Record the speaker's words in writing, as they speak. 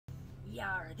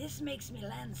Yar, this makes me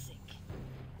landsick.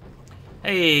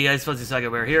 Hey guys,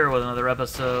 FuzzyPsychoBear here with another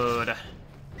episode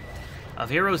of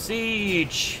Hero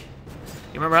Siege.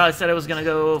 You remember how I said I was gonna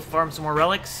go farm some more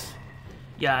relics?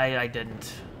 Yeah, I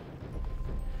didn't.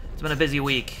 It's been a busy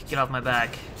week. Get off my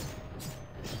back.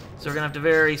 So we're gonna have to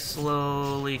very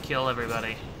slowly kill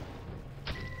everybody.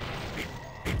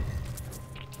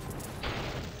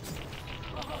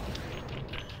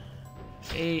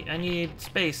 Hey, I need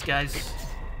space, guys.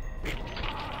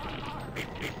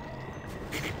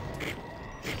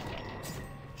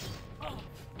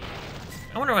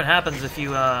 I wonder what happens if you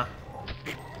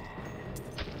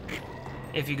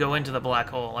go into the black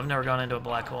hole. I've never gone into a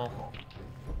black hole.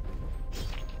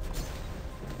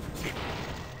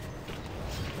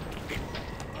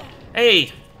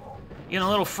 Hey! Getting a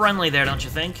little friendly there, don't you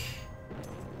think?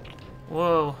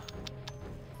 Whoa.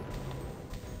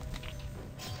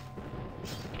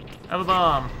 Have a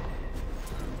bomb.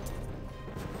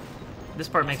 This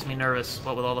part makes me nervous,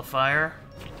 what with all the fire.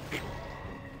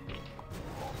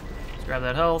 Let's grab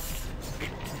that health.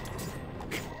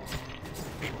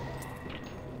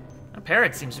 A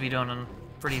parrot seems to be doing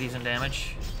pretty decent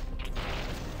damage.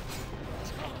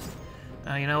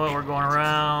 You know what? We're going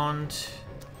around.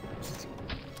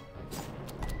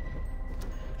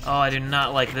 Oh, I do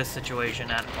not like this situation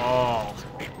at all.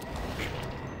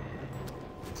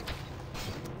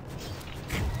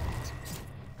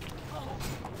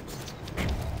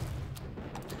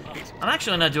 I'm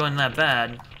actually not doing that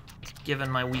bad, given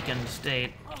my weakened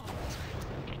state.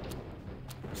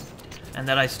 And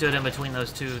that I stood in between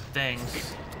those two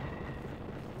things.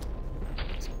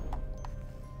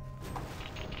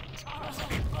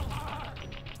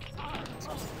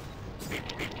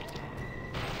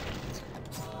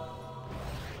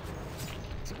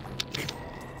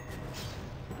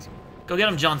 Go get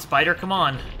him, John Spider, come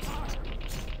on.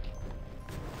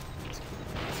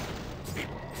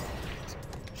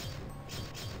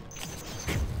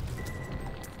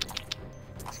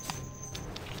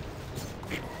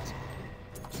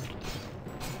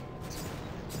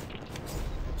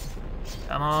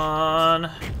 Come on.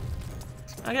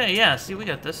 Okay, yeah, see, we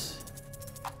got this.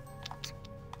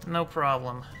 No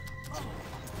problem.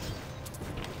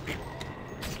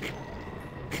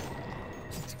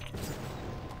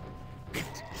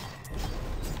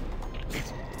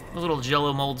 Those little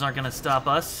jello molds aren't gonna stop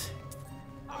us.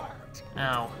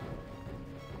 Ow.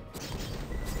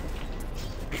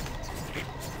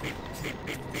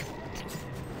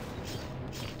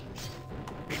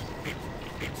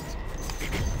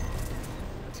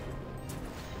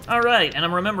 Alright, and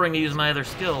I'm remembering to use my other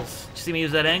skills. Did you see me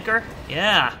use that anchor?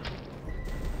 Yeah.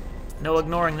 No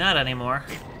ignoring that anymore.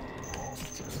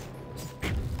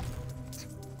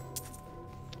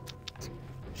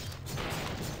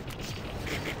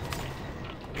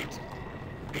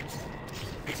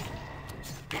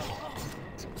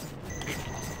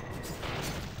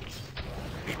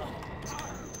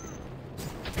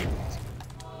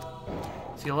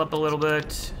 Heal up a little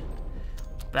bit.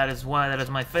 That is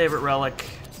my favorite relic.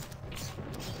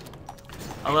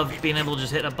 I love being able to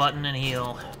just hit a button and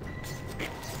heal.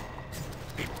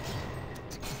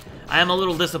 I am a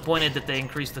little disappointed that they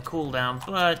increased the cooldown,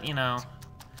 but, you know,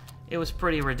 it was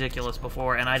pretty ridiculous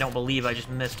before, and I don't believe I just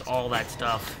missed all that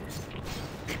stuff.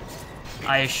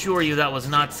 I assure you that was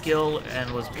not skill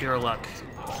and was pure luck.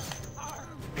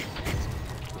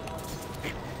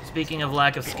 Speaking of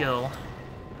lack of skill,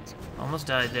 almost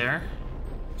died there.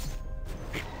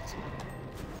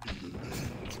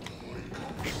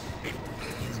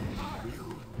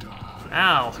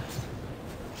 Ow.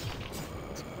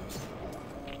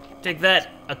 Take that,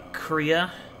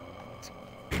 Akrea.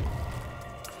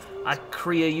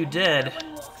 Akrea, you dead.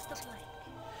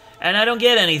 And I don't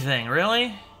get anything,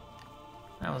 really?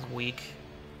 That was weak.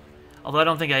 Although I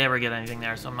don't think I ever get anything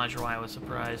there, so I'm not sure why I was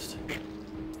surprised.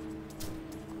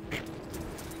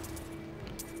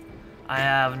 I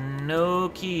have no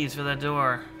keys for that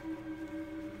door.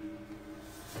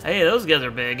 Hey, those guys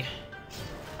are big.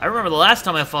 I remember the last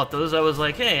time I fought those, I was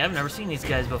like, hey, I've never seen these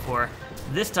guys before.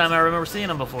 This time I remember seeing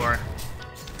them before.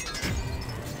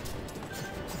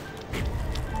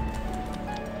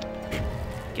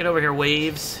 Get over here,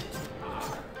 waves.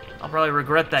 I'll probably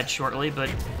regret that shortly,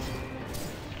 but...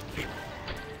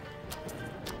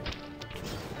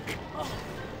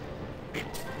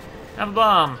 Have a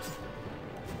bomb.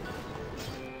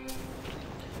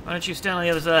 Why don't you stand on the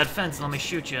other side of that fence and let me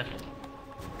shoot you?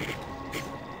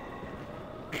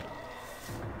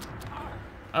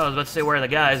 Oh, I was about to say where are the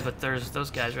guys, but there's those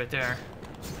guys right there.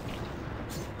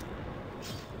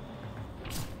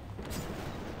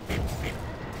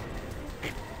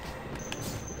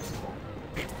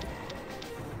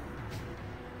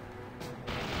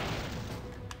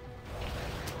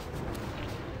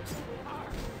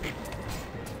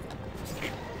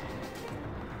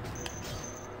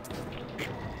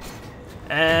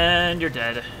 And you're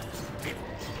dead.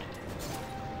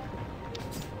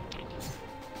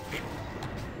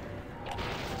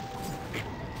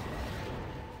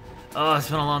 Oh, it's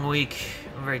been a long week.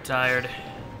 I'm very tired. I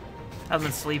haven't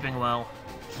been sleeping well.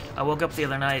 I woke up the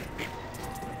other night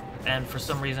and for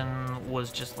some reason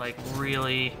was just like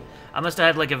really... I must have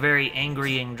had like a very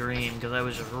angrying dream because I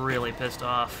was just really pissed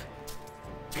off.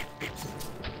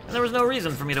 And there was no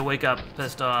reason for me to wake up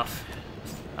pissed off.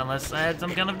 Unless I had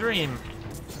some kind of dream.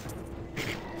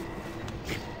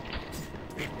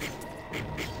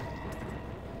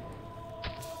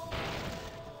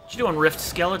 What you doing, Rift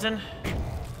Skeleton?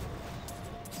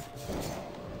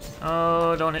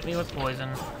 Oh, don't hit me with poison.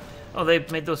 Oh, they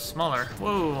made those smaller.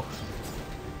 Whoa.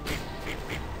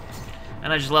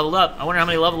 And I just leveled up. I wonder how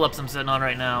many level ups I'm sitting on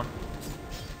right now.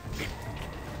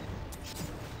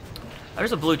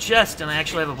 There's a blue chest, and I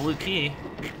actually have a blue key.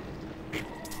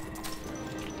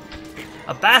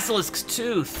 A Basilisk's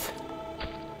tooth.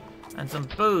 And some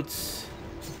boots.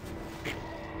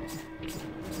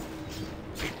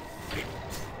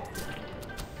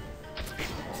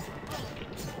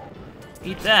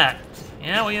 Eat that.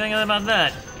 Yeah, what do you think about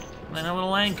that? And a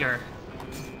little anchor.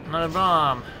 Another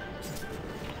bomb.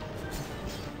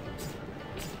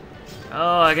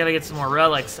 Oh, I gotta get some more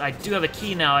relics. I do have a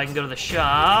key now. I can go to the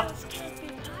shop.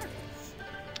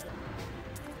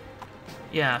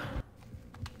 Yeah.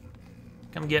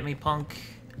 Come get me, punk.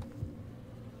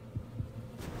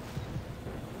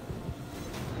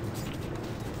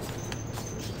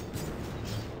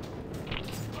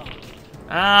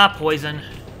 Ah, poison.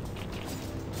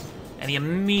 And he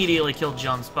immediately killed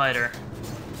John Spider.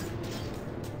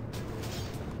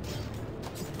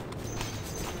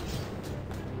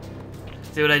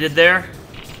 See what I did there?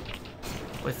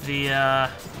 With the, I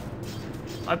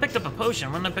picked up a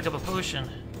potion. When did I pick up a potion?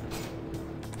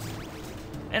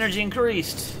 Energy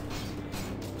increased.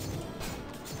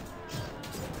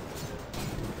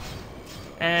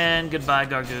 And goodbye,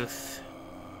 Garguth.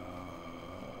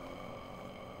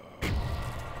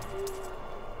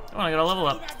 Oh, I got a level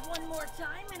up.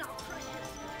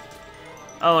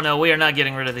 Oh no, we are not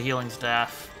getting rid of the healing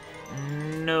staff.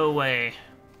 No way.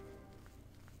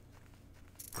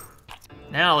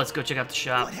 Now let's go check out the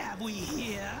shop. What have we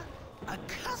here? A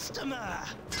customer.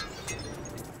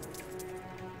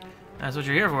 That's what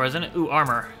you're here for, isn't it? Ooh,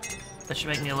 armor. That should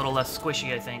make me a little less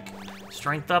squishy, I think.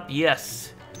 Strength up?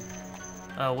 Yes.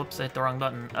 Oh, whoops, I hit the wrong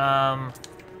button.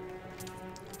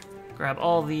 Grab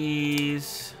all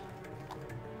these.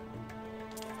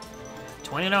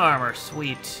 20 in armor,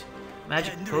 sweet.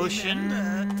 Magic And potion.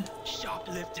 remember,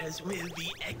 shoplifters will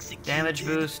be executed. Damage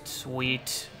boost,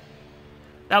 sweet.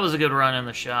 That was a good run in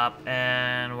the shop,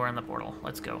 and we're in the portal.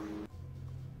 Let's go.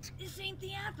 This ain't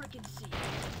the African sea.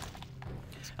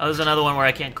 Oh, there's another one where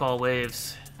I can't call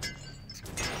waves.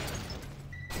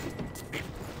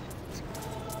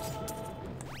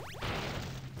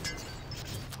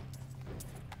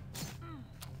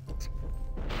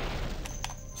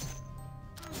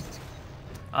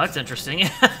 Oh, that's interesting.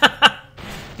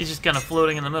 He's just kind of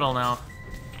floating in the middle now.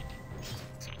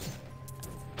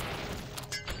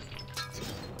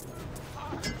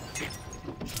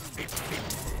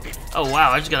 Oh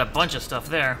wow, I just got a bunch of stuff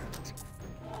there.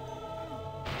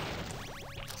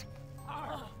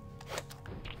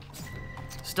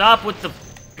 Stop with the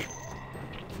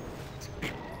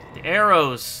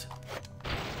arrows.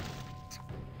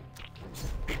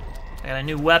 I got a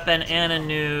new weapon and a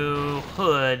new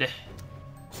hood.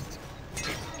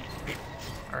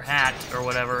 Or hat, or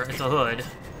whatever. It's a hood.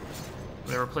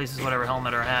 It replaces whatever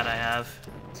helmet or hat I have.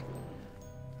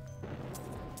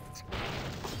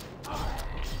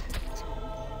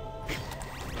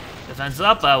 Defense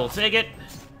up, I will take it.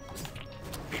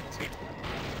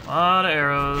 A lot of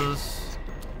arrows.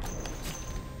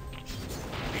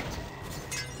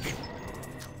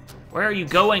 Where are you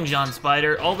going, John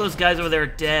Spider? All those guys over there are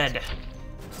dead.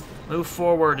 Move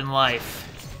forward in life.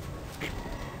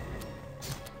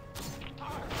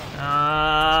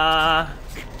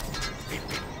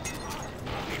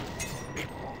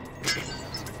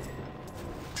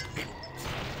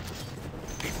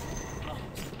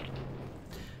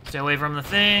 Stay away from the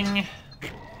thing.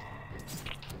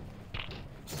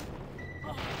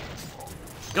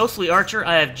 Ghostly Archer,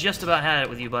 I have just about had it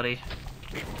with you, buddy.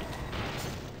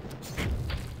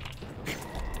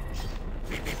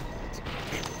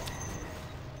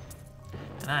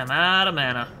 And I'm out of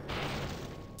mana.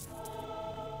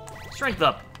 Strength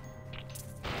up.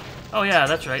 Oh yeah,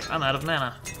 that's right, I'm out of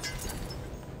mana.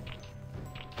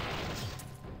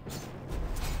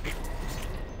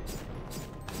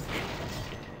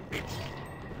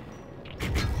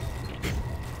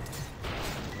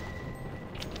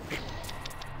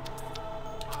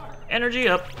 Energy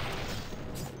up.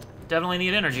 Definitely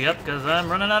need energy up, because I'm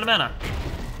running out of mana.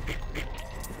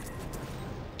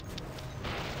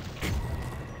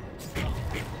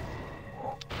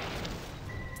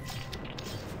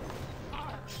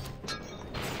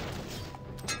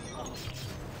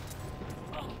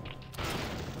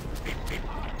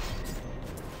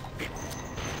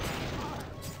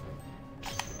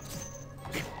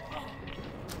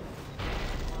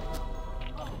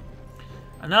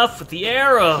 Enough with the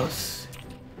arrows!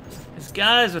 These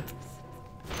guys with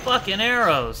fucking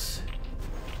arrows.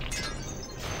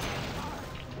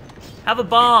 Have a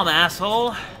bomb,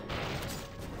 asshole!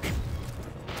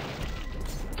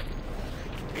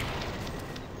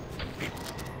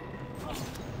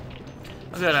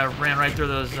 Oh good, I ran right through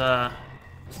those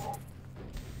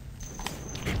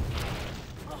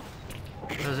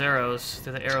arrows,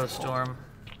 through the arrow storm.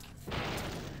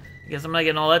 I guess I'm not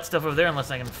getting all that stuff over there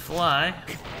unless I can fly.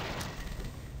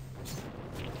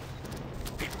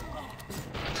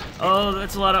 Oh,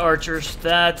 that's a lot of archers.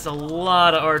 That's a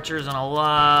lot of archers and a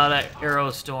lot of arrow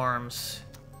storms.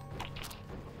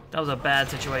 That was a bad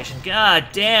situation. God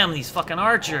damn, these fucking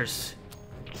archers.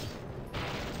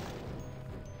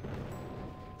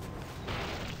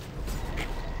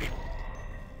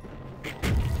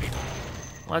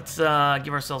 Let's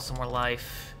give ourselves some more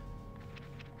life.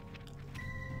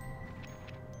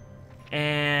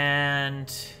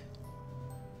 And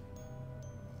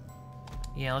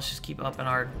yeah, let's just keep upping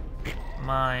our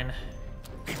mine.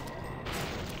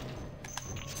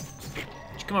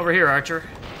 Just come over here, Archer.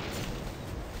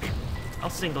 I'll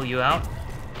single you out.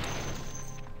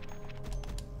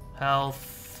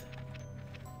 Health.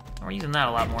 We're using that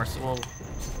a lot more, so we'll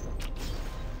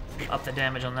up the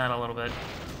damage on that a little bit.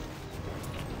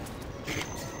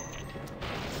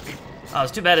 Oh,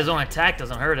 it's too bad his own attack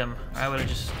doesn't hurt him. I would have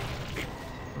just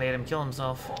made him kill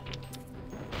himself.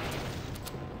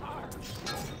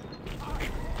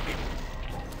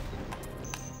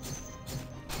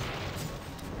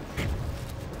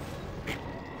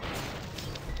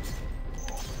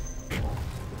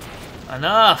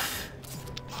 Enough!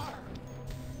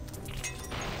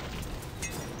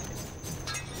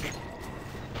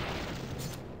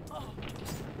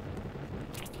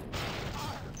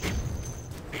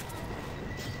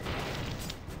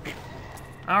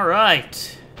 All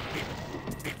right.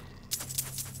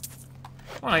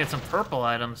 I want to get some purple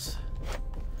items.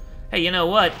 Hey, you know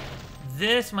what?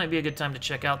 This might be a good time to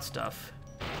check out stuff.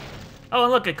 Oh,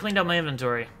 and look, I cleaned out my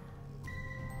inventory.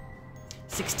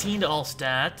 16 to all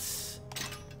stats.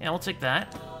 Yeah, we'll take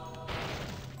that.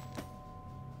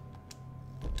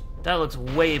 That looks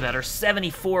way better.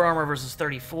 74 armor versus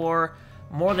 34.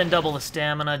 More than double the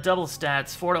stamina, double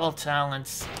stats, 4 to all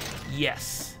talents.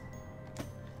 Yes.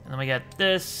 And then we got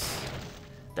this.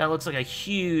 That looks like a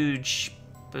huge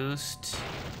boost.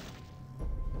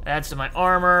 Adds to my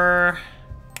armor.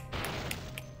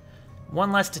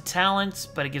 1 less to talents,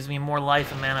 but it gives me more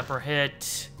life and mana per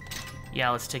hit.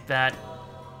 Yeah, let's take that.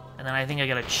 And then I think I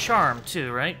got a charm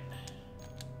too, right?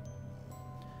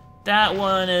 That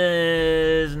one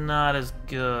is not as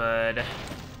good.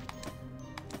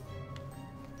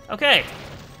 Okay.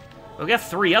 We got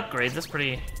 3 upgrades. That's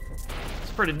pretty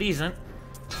decent.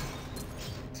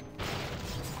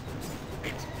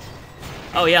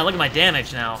 Oh yeah, look at my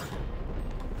damage now.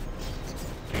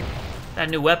 That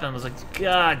new weapon was a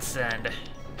godsend.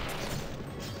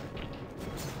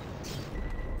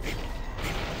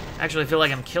 Actually, I feel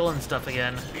like I'm killing stuff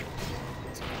again.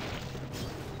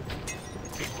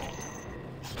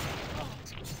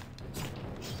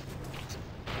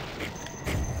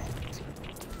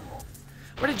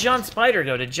 Where did John Spider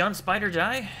go? Did John Spider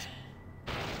die?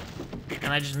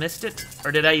 And I just missed it?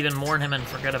 Or did I even mourn him and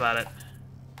forget about it?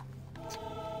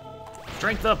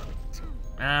 Strength up!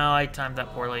 Oh, I timed that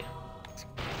poorly.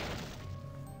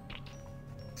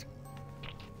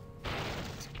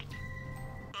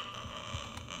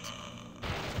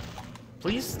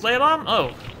 Please lay a bomb?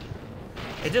 Oh.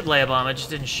 It did lay a bomb, it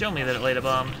just didn't show me that it laid a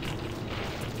bomb.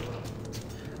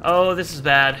 Oh, this is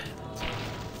bad.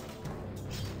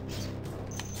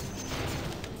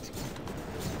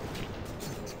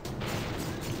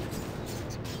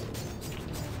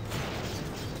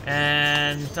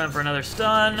 And time for another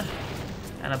stun.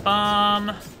 And a bomb.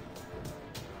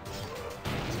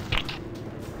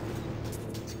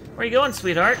 Where are you going,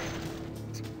 sweetheart?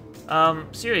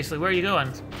 Seriously, where are you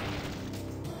going?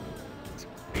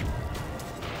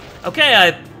 Okay, I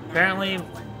apparently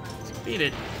beat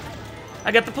it.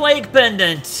 I got the Plague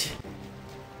Pendant!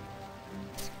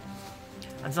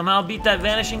 And somehow beat that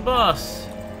vanishing boss.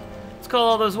 Let's call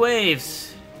all those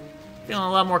waves. Feeling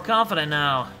a lot more confident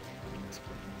now.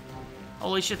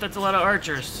 Holy shit, that's a lot of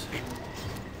archers.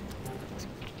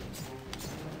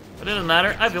 But it doesn't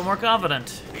matter, I feel more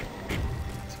confident.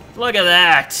 Look at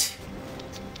that!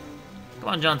 Come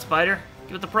on, John Spider.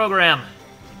 Give it the program.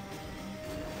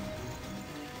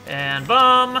 And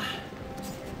bomb!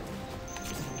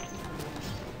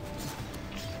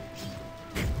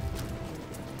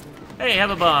 Hey,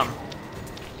 have a bomb.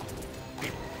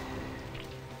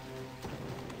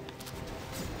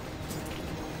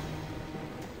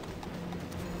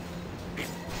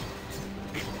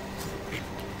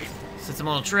 Set some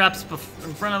little traps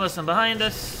in front of us and behind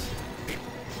us.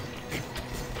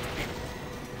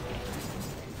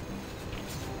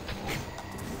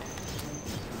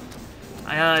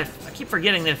 I keep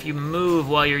forgetting that if you move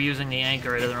while you're using the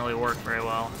anchor, it doesn't really work very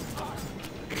well.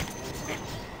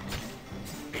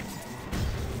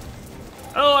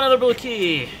 Oh, another blue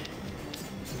key!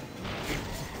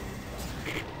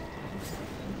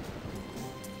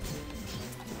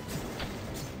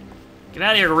 Get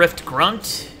out of here, Rift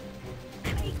Grunt!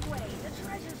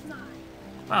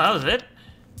 Wow, that was it?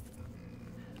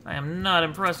 I am not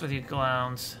impressed with you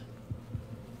clowns.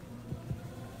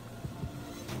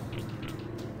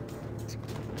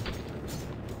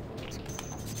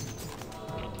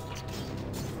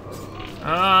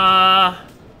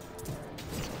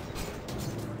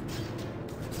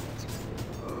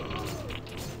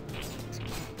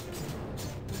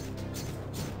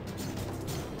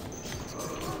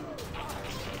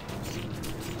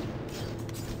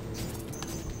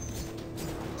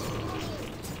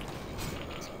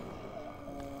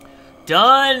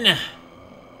 Done!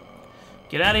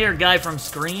 Get out of here, guy from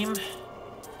Scream.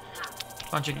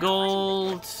 Bunch of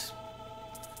gold.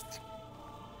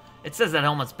 It says that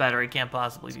helmet's better. It can't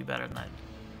possibly be better than that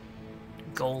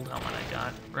gold helmet I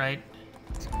got, right?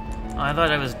 Oh, I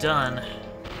thought I was done.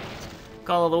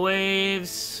 Call of the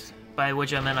Waves. By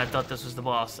which I meant I thought this was the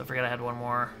boss. I forgot I had one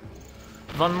more.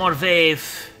 One more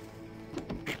wave.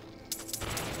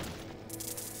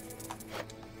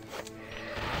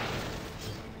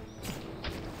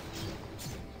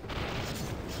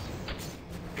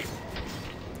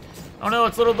 Oh no,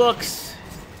 it's little books.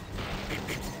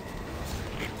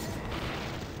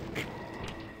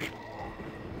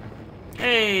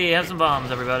 Hey, have some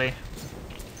bombs, everybody.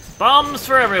 Bombs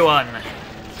for everyone.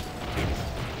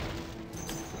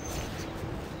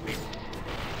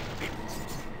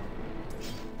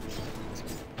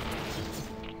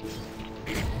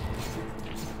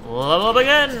 Level up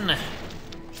again.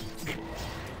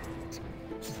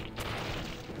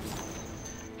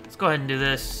 Let's go ahead and do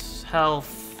this.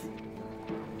 Health.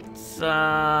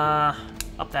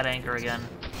 Up that anchor again.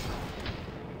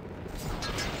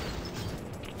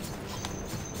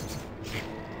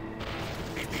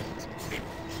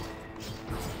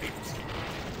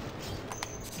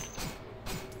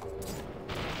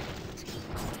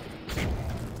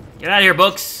 Get out of here,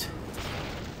 books!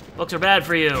 Books are bad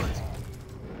for you.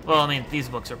 Well, I mean, these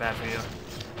books are bad for you.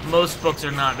 Most books are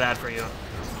not bad for you.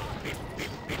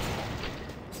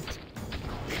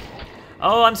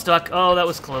 Oh, I'm stuck. Oh, that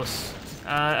was close.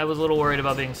 I was a little worried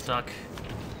about being stuck.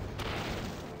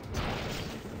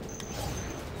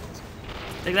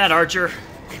 Take that, archer.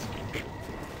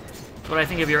 That's what I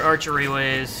think of your archery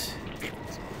ways.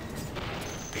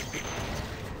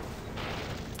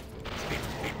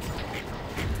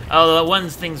 Oh, that one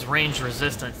thing's range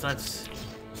resistance. That's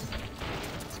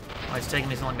why it's taking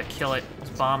me so long to kill it. Let's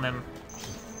bomb him.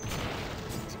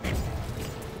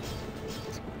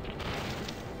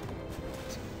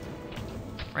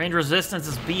 Range resistance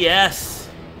is BS.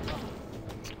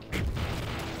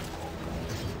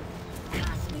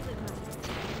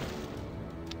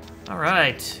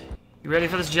 Alright. You ready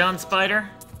for this, John Spider?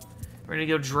 Ready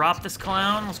to go drop this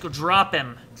clown? Let's go drop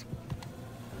him.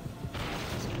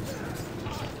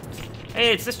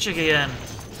 Hey, it's this chick again.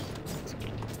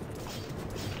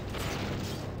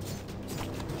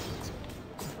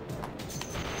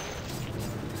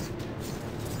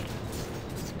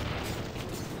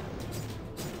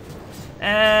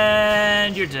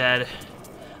 And you're dead.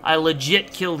 I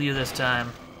legit killed you this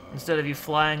time, instead of you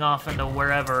flying off into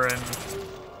wherever and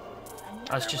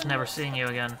us just never seeing you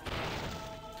again.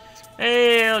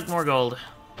 Hey, look, more gold.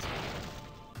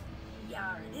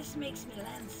 Yar, this makes me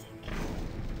landsick.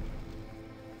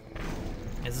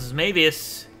 This is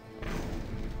Mevius.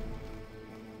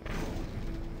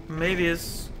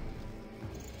 Mevius.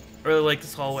 I really like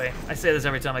this hallway. I say this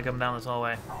every time I come down this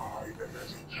hallway.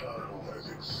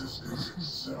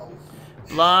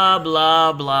 Blah,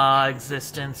 blah, blah,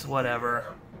 existence, whatever.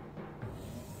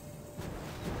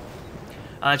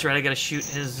 That's right, I gotta shoot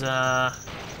his, I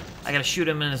gotta shoot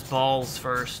him in his balls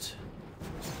first.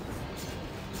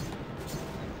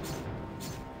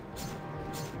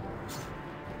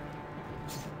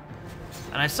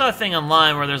 And I saw a thing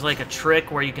online where there's like a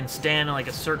trick where you can stand in like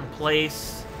a certain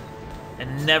place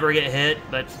and never get hit,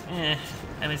 but I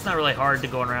mean, it's not really hard to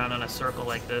go around in a circle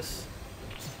like this.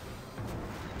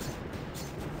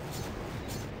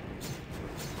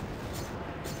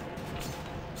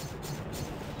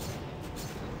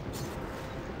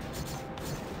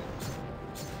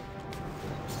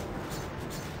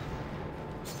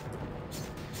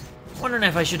 Wondering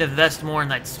if I should invest more in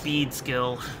that speed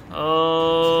skill.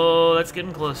 Oh, that's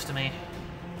getting close to me.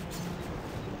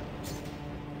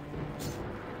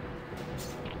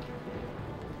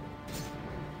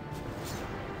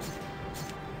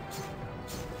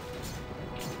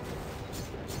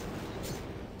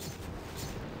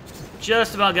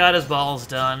 Just about got his balls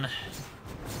done.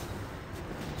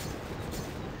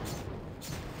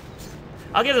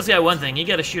 I'll give this guy one thing. You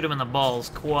gotta shoot him in the balls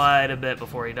quite a bit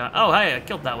before he dies. Oh, hey, I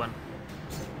killed that one.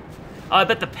 Oh, I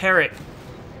bet the parrot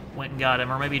went and got him,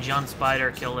 or maybe John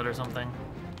Spider killed it or something.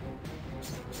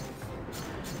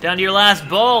 Down to your last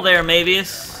ball there,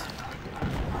 Mevius.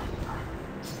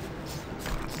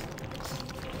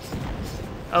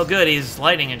 Oh, good, he's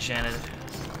lightning enchanted.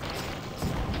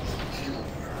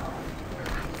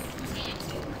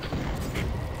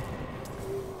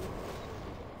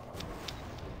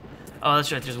 Oh, that's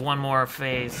right, there's one more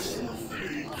phase.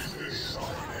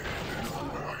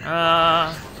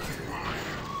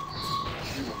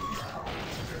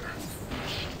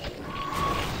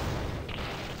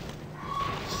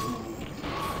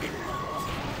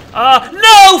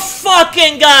 No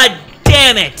fucking god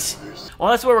damn it! Well,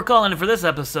 that's what we're calling it for this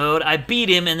episode. I beat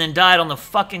him and then died on the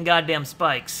fucking goddamn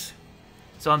spikes.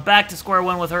 So I'm back to square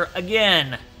one with her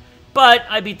again. But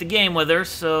I beat the game with her,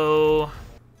 so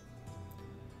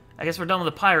I guess we're done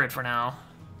with the pirate for now.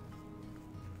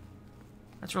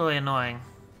 That's really annoying.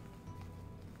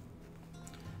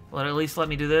 Will it at least let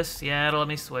me do this? Yeah, it'll let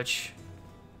me switch.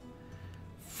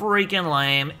 Freaking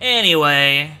lame.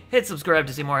 Anyway, hit subscribe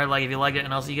to see more Headlight if you like it,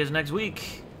 and I'll see you guys next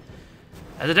week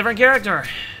as a different character.